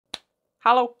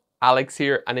Hello, Alex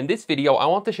here, and in this video I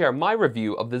want to share my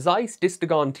review of the Zeiss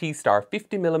Distagon T-Star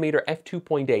 50mm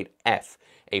f2.8f,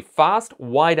 a fast,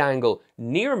 wide-angle,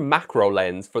 near macro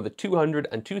lens for the 200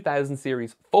 and 2000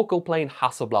 series focal plane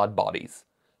Hasselblad bodies.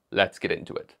 Let's get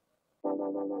into it.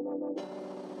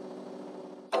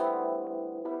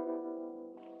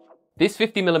 This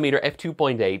 50mm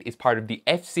f2.8 is part of the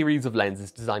F series of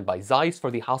lenses designed by Zeiss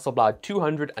for the Hasselblad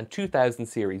 200 and 2000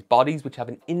 series bodies, which have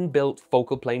an inbuilt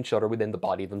focal plane shutter within the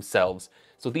body themselves.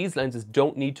 So these lenses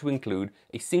don't need to include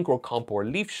a synchro comp or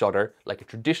leaf shutter like a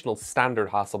traditional standard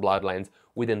Hasselblad lens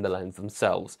within the lens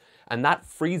themselves. And that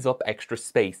frees up extra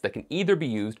space that can either be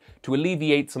used to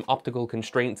alleviate some optical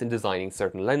constraints in designing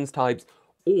certain lens types,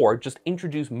 or just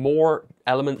introduce more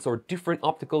elements or different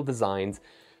optical designs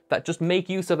that just make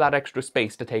use of that extra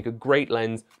space to take a great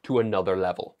lens to another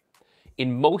level.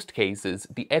 In most cases,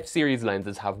 the F-series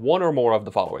lenses have one or more of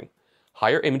the following: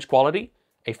 higher image quality,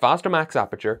 a faster max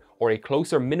aperture, or a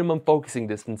closer minimum focusing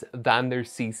distance than their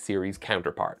C-series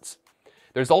counterparts.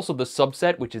 There's also the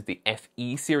subset, which is the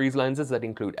FE series lenses that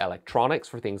include electronics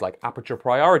for things like aperture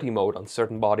priority mode on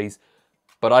certain bodies,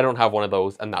 but I don't have one of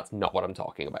those, and that's not what I'm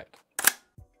talking about.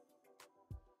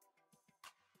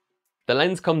 The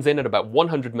lens comes in at about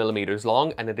 100mm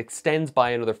long, and it extends by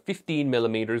another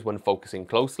 15mm when focusing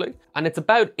closely, and it's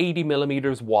about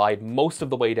 80mm wide most of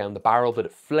the way down the barrel, but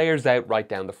it flares out right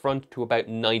down the front to about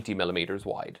 90mm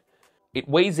wide. It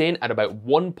weighs in at about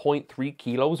 1.3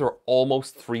 kilos or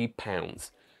almost 3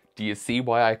 pounds. Do you see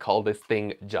why I call this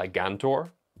thing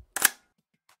GIGANTOR?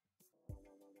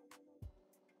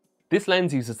 This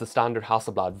lens uses the standard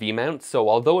Hasselblad V-mount, so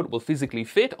although it will physically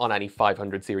fit on any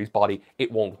 500 series body,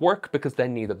 it won't work because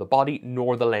then neither the body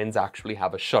nor the lens actually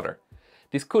have a shutter.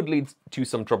 This could lead to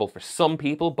some trouble for some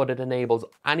people, but it enables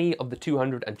any of the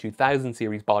 200 and 2000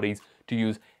 series bodies to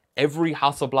use every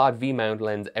Hasselblad V-mount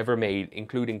lens ever made,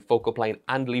 including focal plane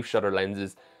and leaf shutter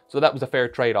lenses, so that was a fair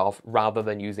trade-off rather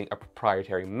than using a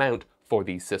proprietary mount for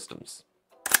these systems.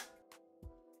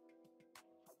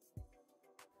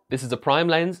 This is a prime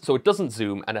lens, so it doesn't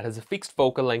zoom, and it has a fixed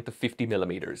focal length of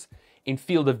 50mm. In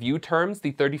field of view terms,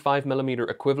 the 35mm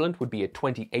equivalent would be a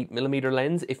 28mm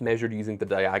lens if measured using the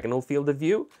diagonal field of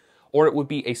view, or it would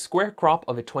be a square crop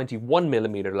of a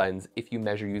 21mm lens if you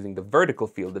measure using the vertical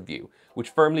field of view,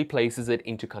 which firmly places it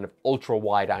into kind of ultra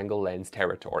wide angle lens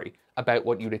territory, about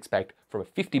what you'd expect from a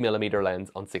 50mm lens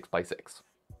on 6x6.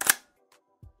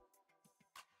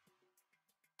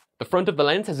 The front of the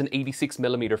lens has an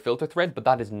 86mm filter thread, but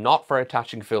that is not for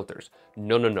attaching filters.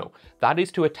 No. That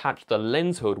is to attach the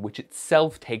lens hood, which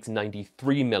itself takes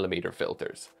 93mm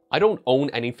filters. I don't own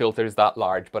any filters that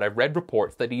large, but I've read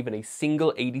reports that even a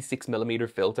single 86mm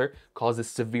filter causes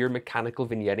severe mechanical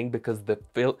vignetting because the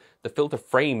filter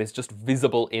frame is just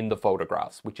visible in the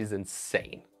photographs, which is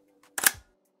insane.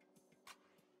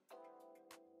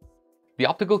 The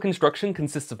optical construction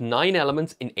consists of 9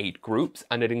 elements in 8 groups,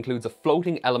 and it includes a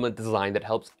floating element design that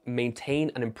helps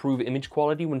maintain and improve image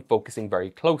quality when focusing very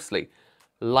closely,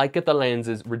 like at the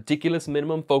lens's ridiculous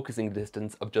minimum focusing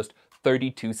distance of just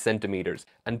 32 centimeters,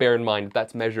 and bear in mind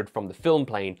that's measured from the film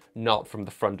plane, not from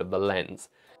the front of the lens.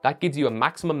 That gives you a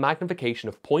maximum magnification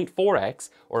of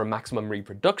 0.4x, or a maximum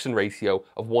reproduction ratio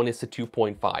of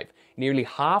 1:2.5, nearly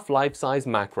half life-size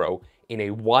macro in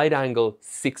a wide-angle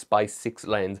 6x6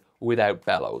 lens without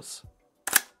bellows.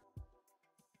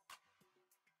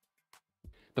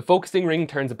 The focusing ring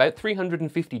turns about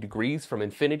 350 degrees from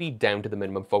infinity down to the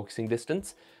minimum focusing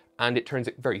distance, and it turns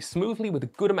it very smoothly with a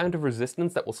good amount of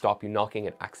resistance that will stop you knocking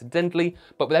it accidentally,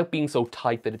 but without being so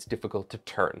tight that it's difficult to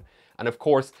turn. And of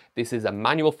course, this is a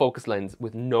manual focus lens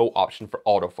with no option for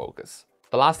autofocus.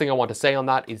 The last thing I want to say on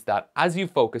that is that as you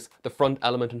focus, the front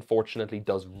element unfortunately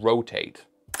does rotate.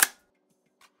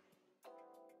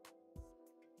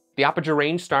 The aperture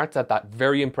range starts at that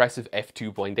very impressive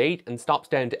f2.8 and stops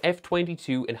down to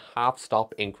f22 in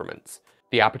half-stop increments.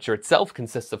 The aperture itself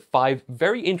consists of 5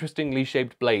 very interestingly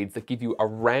shaped blades that give you a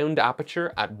round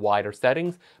aperture at wider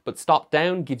settings, but stop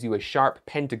down gives you a sharp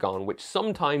pentagon, which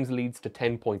sometimes leads to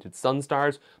 10-pointed sun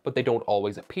stars, but they don't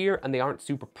always appear and they aren't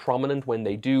super prominent when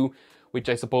they do, which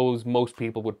I suppose most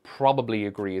people would probably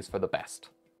agree is for the best.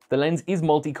 The lens is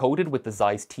multi-coated with the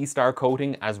Zeiss T-Star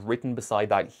coating as written beside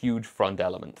that huge front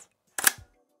element.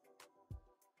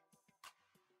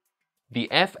 The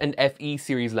F and FE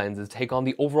series lenses take on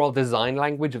the overall design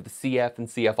language of the CF and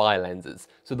CFI lenses,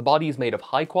 so the body is made of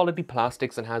high quality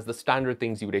plastics and has the standard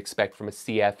things you would expect from a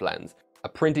CF lens. A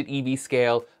printed EV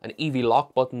scale, an EV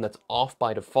lock button that's off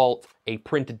by default, a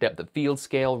printed depth of field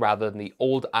scale rather than the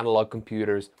old analog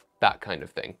computers, that kind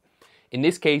of thing. In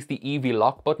this case, the EV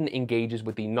lock button engages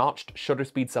with the notched shutter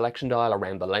speed selection dial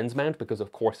around the lens mount, because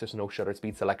of course there's no shutter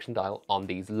speed selection dial on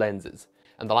these lenses.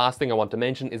 And the last thing I want to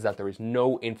mention is that there is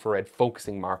no infrared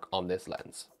focusing mark on this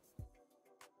lens.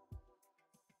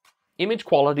 Image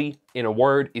quality, in a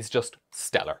word, is just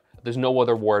stellar. There's no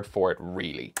other word for it,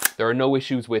 really. There are no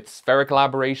issues with spherical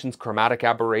aberrations, chromatic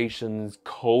aberrations,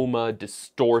 coma,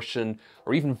 distortion,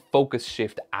 or even focus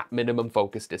shift at minimum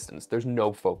focus distance. There's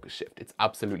no focus shift. It's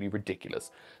absolutely ridiculous.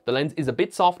 The lens is a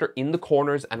bit softer in the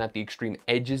corners and at the extreme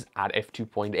edges at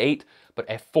f2.8, but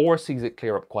f4 sees it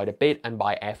clear up quite a bit, and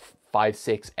by f5,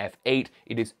 6, f8,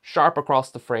 it is sharp across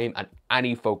the frame at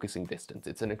any focusing distance.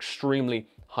 It's an extremely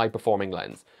high-performing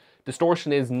lens.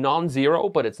 Distortion is non-zero,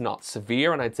 but it's not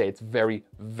severe, and I'd say it's very,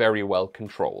 very well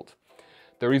controlled.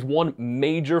 There is one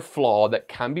major flaw that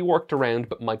can be worked around,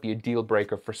 but might be a deal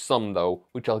breaker for some though,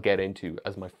 which I'll get into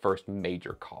as my first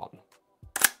major con.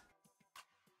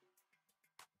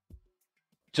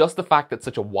 Just the fact that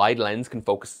such a wide lens can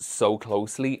focus so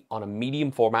closely on a medium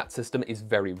format system is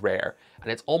very rare,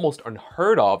 and it's almost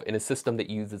unheard of in a system that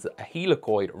uses a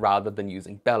helicoid rather than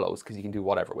using bellows, because you can do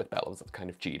whatever with bellows. That's kind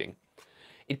of cheating.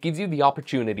 It gives you the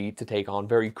opportunity to take on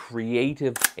very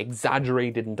creative,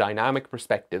 exaggerated and dynamic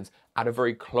perspectives at a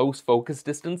very close focus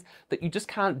distance that you just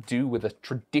can't do with a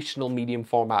traditional medium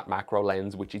format macro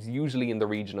lens, which is usually in the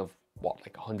region of, what,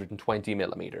 like 120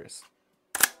 millimeters.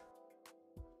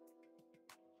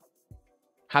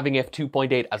 Having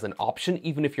f2.8 as an option,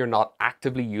 even if you're not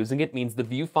actively using it, means the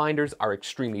viewfinders are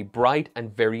extremely bright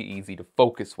and very easy to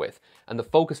focus with. And the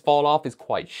focus fall off is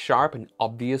quite sharp and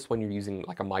obvious when you're using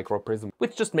like a micro prism,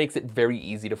 which just makes it very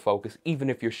easy to focus even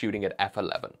if you're shooting at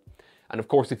f11. And of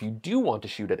course, if you do want to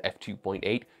shoot at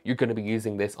f2.8, you're going to be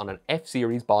using this on an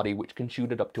F-series body, which can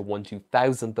shoot at up to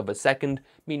 1/2000th of a second,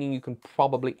 meaning you can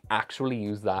probably actually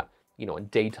use that, you know, in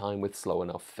daytime with slow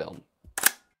enough film.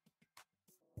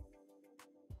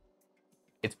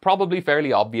 It's probably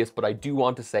fairly obvious, but I do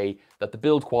want to say that the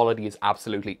build quality is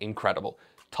absolutely incredible.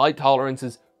 Tight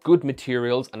tolerances, good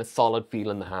materials, and a solid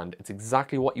feel in the hand. It's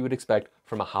exactly what you would expect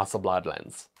from a Hasselblad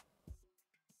lens.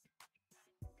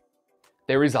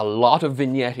 There is a lot of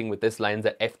vignetting with this lens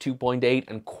at f2.8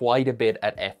 and quite a bit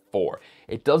at f4.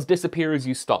 It does disappear as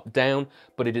you stop down,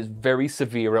 but it is very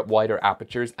severe at wider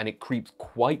apertures, and it creeps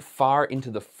quite far into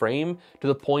the frame to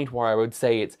the point where I would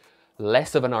say it's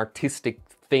less of an artistic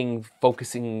thing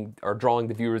focusing or drawing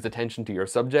the viewer's attention to your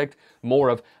subject, more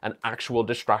of an actual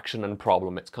distraction and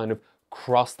problem. It's kind of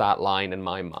crossed that line in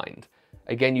my mind.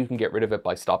 Again, you can get rid of it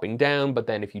by stopping down, but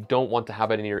then if you don't want to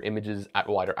have it in your images at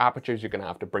wider apertures, you're going to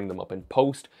have to bring them up in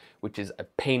post, which is a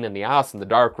pain in the ass in the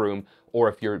darkroom. Or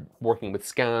if you're working with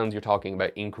scans, you're talking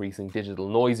about increasing digital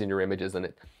noise in your images,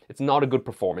 and it's not a good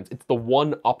performance. It's the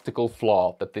one optical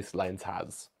flaw that this lens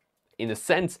has. In a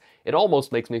sense, it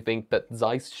almost makes me think that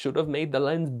Zeiss should have made the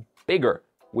lens bigger,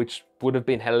 which would have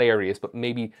been hilarious, but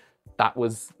maybe that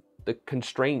was the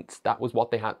constraints, that was what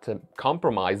they had to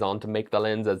compromise on to make the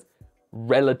lens as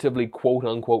relatively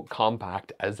quote-unquote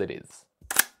compact as it is.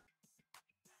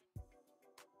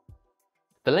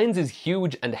 The lens is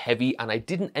huge and heavy, and I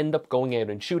didn't end up going out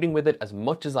and shooting with it as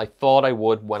much as I thought I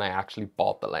would when I actually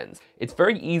bought the lens. It's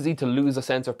very easy to lose a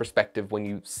sense of perspective when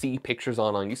you see pictures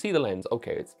online. You see the lens,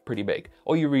 okay, it's pretty big.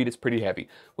 Or you read it's pretty heavy.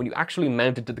 When you actually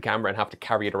mount it to the camera and have to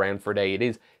carry it around for a day,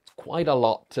 it's quite a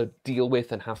lot to deal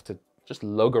with and have to just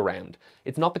lug around.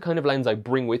 It's not the kind of lens I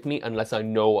bring with me unless I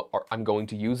know or I'm going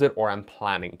to use it or I'm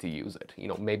planning to use it. You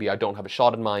know, maybe I don't have a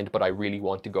shot in mind, but I really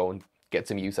want to go and get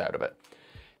some use out of it.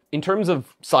 In terms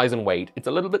of size and weight, it's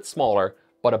a little bit smaller,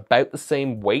 but about the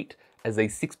same weight as a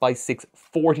 6x6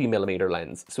 40mm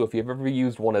lens. So if you've ever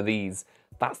used one of these,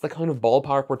 that's the kind of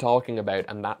ballpark we're talking about,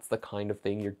 and that's the kind of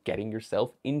thing you're getting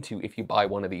yourself into if you buy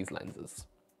one of these lenses.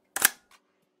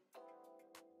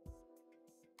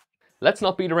 Let's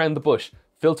not beat around the bush.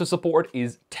 Filter support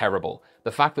is terrible.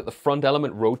 The fact that the front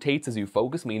element rotates as you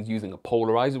focus means using a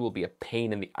polarizer will be a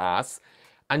pain in the ass.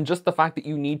 And just the fact that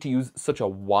you need to use such a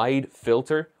wide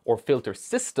filter or filter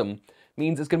system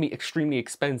means it's going to be extremely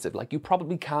expensive. Like, you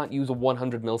probably can't use a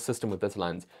 100mm system with this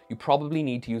lens. You probably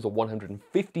need to use a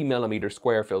 150mm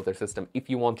square filter system if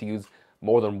you want to use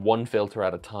more than one filter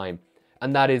at a time.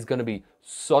 And that is going to be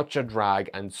such a drag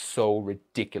and so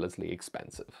ridiculously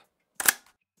expensive.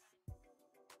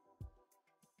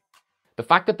 The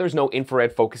fact that there's no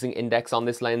infrared focusing index on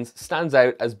this lens stands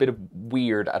out as a bit of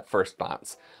weird at first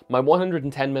glance. My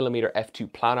 110mm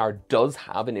f2 planar does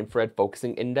have an infrared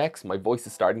focusing index. My voice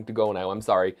is starting to go now, I'm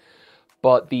sorry.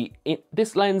 But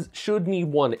this lens should need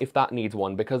one if that needs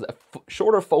one, because a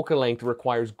shorter focal length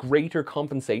requires greater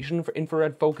compensation for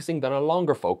infrared focusing than a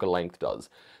longer focal length does.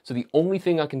 So the only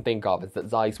thing I can think of is that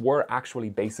Zeiss were actually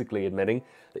basically admitting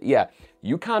that, yeah,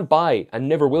 you can't buy and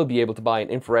never will be able to buy an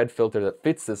infrared filter that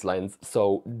fits this lens,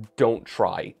 so don't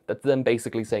try. That's them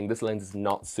basically saying this lens is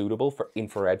not suitable for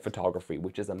infrared photography,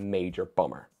 which is a major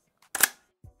bummer.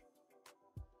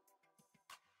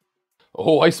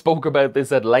 Oh, I spoke about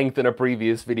this at length in a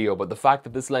previous video, but the fact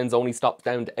that this lens only stops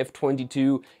down to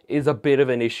f/22 is a bit of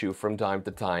an issue from time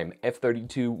to time.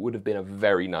 f/32 would have been a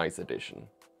very nice addition.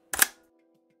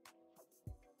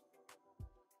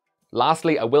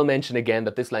 Lastly, I will mention again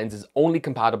that this lens is only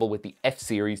compatible with the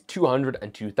F-series 200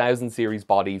 and 2000 series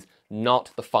bodies,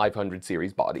 not the 500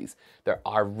 series bodies. There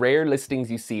are rare listings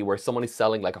you see where someone is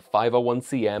selling like a 501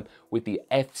 cm with the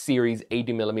F-series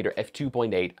 80mm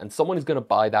f2.8, and someone is going to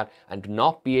buy that and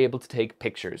not be able to take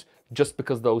pictures just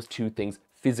because those two things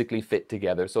physically fit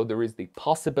together. So there is the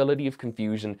possibility of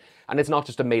confusion, and it's not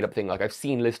just a made-up thing. Like, I've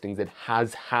seen listings, it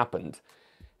has happened.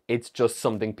 It's just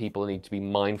something people need to be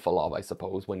mindful of, I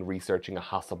suppose, when researching a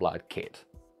Hasselblad kit.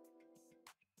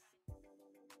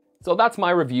 So that's my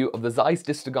review of the Zeiss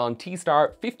Distagon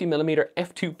T-Star 50mm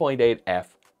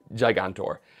f2.8f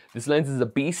Gigantor. This lens is a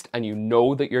beast, and you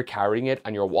know that you're carrying it,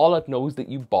 and your wallet knows that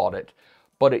you bought it,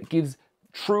 but it gives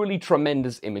truly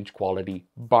tremendous image quality,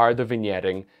 bar the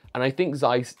vignetting, and I think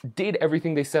Zeiss did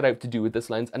everything they set out to do with this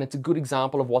lens, and it's a good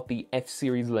example of what the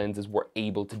F-series lenses were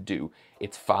able to do.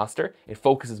 It's faster, it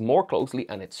focuses more closely,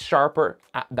 and it's sharper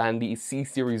than the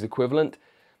C-series equivalent.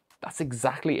 That's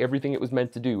exactly everything it was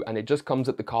meant to do, and it just comes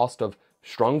at the cost of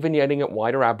strong vignetting at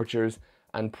wider apertures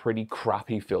and pretty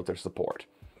crappy filter support.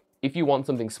 If you want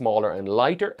something smaller and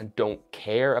lighter and don't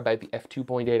care about the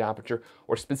f2.8 aperture,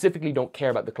 or specifically don't care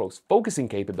about the close focusing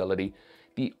capability,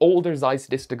 the older Zeiss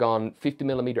Distagon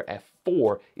 50mm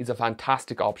f4 is a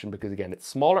fantastic option because, again, it's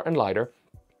smaller and lighter,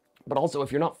 but also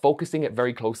if you're not focusing at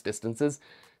very close distances,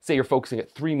 say you're focusing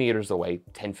at 3 meters away,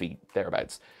 10 feet,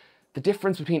 thereabouts, the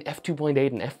difference between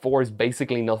f2.8 and f4 is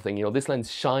basically nothing. You know, this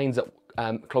lens shines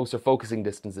at closer focusing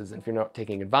distances, and if you're not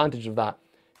taking advantage of that,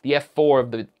 the f4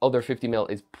 of the other 50mm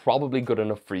is probably good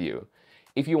enough for you.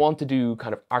 If you want to do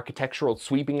kind of architectural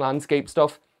sweeping landscape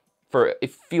stuff, for a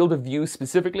field of view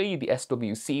specifically, the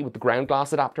SWC with the ground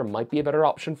glass adapter might be a better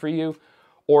option for you.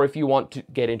 Or if you want to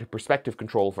get into perspective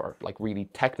control for like really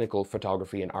technical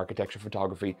photography and architecture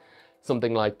photography,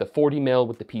 something like the 40mm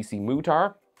with the PC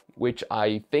Mutar, which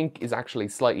I think is actually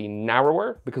slightly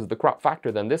narrower because of the crop factor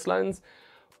than this lens.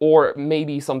 Or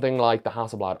maybe something like the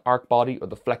Hasselblad Arc Body or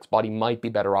the Flex Body might be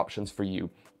better options for you.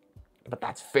 But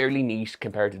that's fairly niche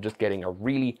compared to just getting a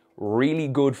really, really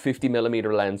good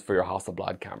 50mm lens for your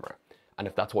Hasselblad camera. And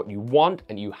if that's what you want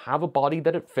and you have a body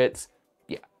that it fits,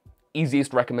 yeah,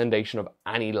 easiest recommendation of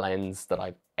any lens that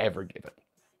I've ever given.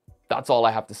 That's all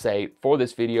I have to say for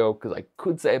this video, because I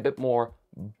could say a bit more,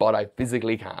 but I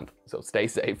physically can't. So stay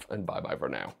safe and bye-bye for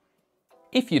now.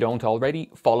 If you don't already,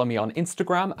 follow me on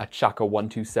Instagram at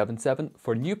Shaka1277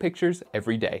 for new pictures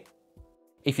every day.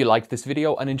 If you liked this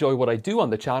video and enjoy what I do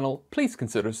on the channel, please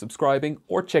consider subscribing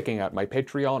or checking out my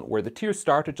Patreon, where the tiers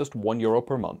start at just €1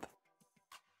 per month.